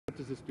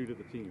does this do to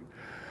the team?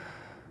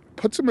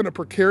 Puts them in a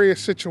precarious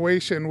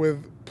situation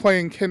with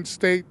playing Kent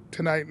State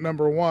tonight,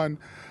 number one.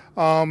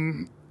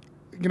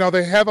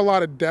 They have a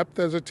lot of depth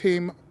as a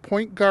team.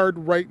 Point guard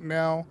right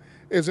now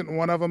isn't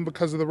one of them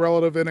because of the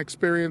relative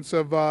inexperience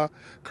of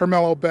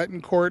Carmelo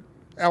Betancourt,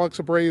 Alex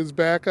Abreu's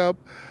backup.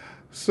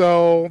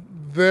 So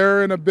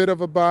they're in a bit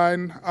of a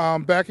bind.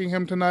 Backing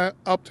him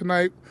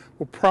tonight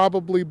will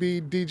probably be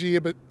DG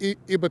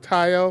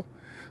Ibatayo.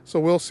 So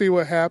we'll see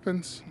what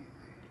happens.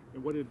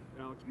 And what did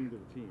Alex mean to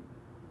the team?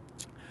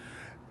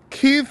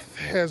 Keith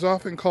has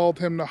often called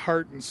him the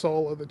heart and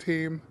soul of the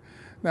team.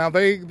 Now,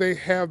 they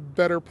have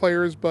better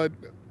players, but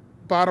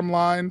bottom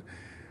line,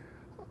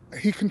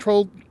 he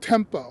controlled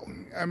tempo.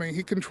 I mean,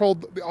 he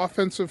controlled the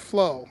offensive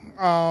flow.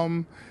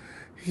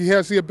 He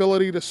has the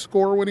ability to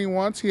score when he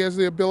wants. He has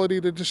the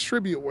ability to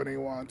distribute when he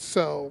wants.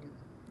 So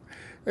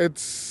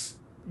it's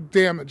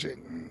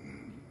damaging.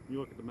 You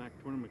look at the MAC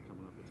tournament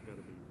coming up, it's got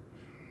to be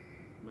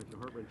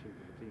heart-wrenching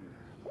for the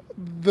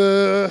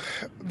team.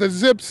 The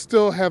Zips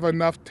still have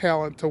enough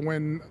talent to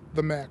win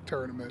the MAC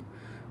tournament,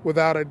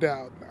 without a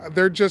doubt.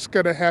 They're just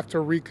going to have to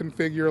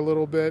reconfigure a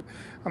little bit,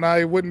 and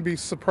I wouldn't be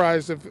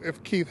surprised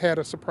if Keith had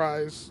a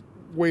surprise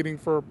waiting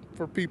for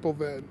people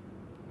then.